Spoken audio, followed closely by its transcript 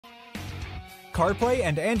CarPlay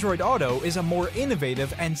and Android Auto is a more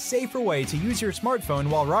innovative and safer way to use your smartphone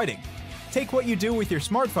while riding. Take what you do with your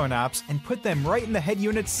smartphone apps and put them right in the head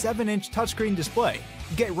unit's 7-inch touchscreen display.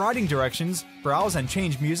 Get riding directions, browse and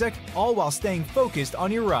change music, all while staying focused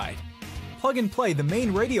on your ride. Plug and play the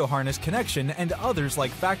main radio harness connection and others like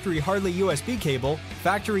factory Harley USB cable,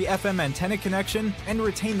 factory FM antenna connection, and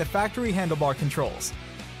retain the factory handlebar controls.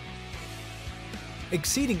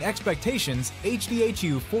 Exceeding expectations,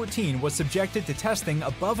 HDHU 14 was subjected to testing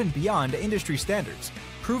above and beyond industry standards,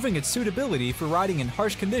 proving its suitability for riding in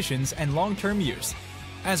harsh conditions and long-term use.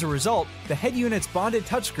 As a result, the head unit's bonded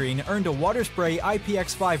touchscreen earned a water spray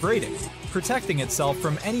IPX5 rating, protecting itself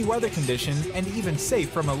from any weather condition and even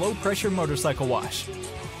safe from a low-pressure motorcycle wash.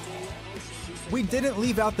 We didn't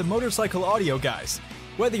leave out the motorcycle audio, guys.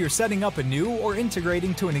 Whether you're setting up a new or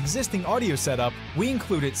integrating to an existing audio setup, we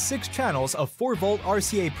included 6 channels of 4-volt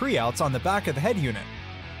RCA pre-outs on the back of the head unit.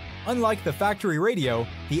 Unlike the factory radio,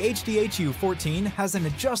 the HDHU 14 has an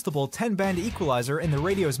adjustable 10-band equalizer in the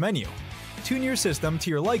radio's menu. Tune your system to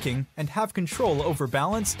your liking and have control over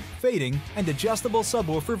balance, fading, and adjustable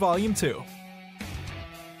subwoofer volume too.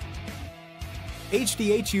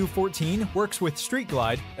 HDHU 14 works with Street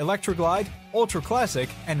Glide, Electra Glide, Ultra Classic,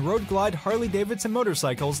 and Road Glide Harley Davidson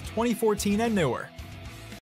motorcycles 2014 and newer.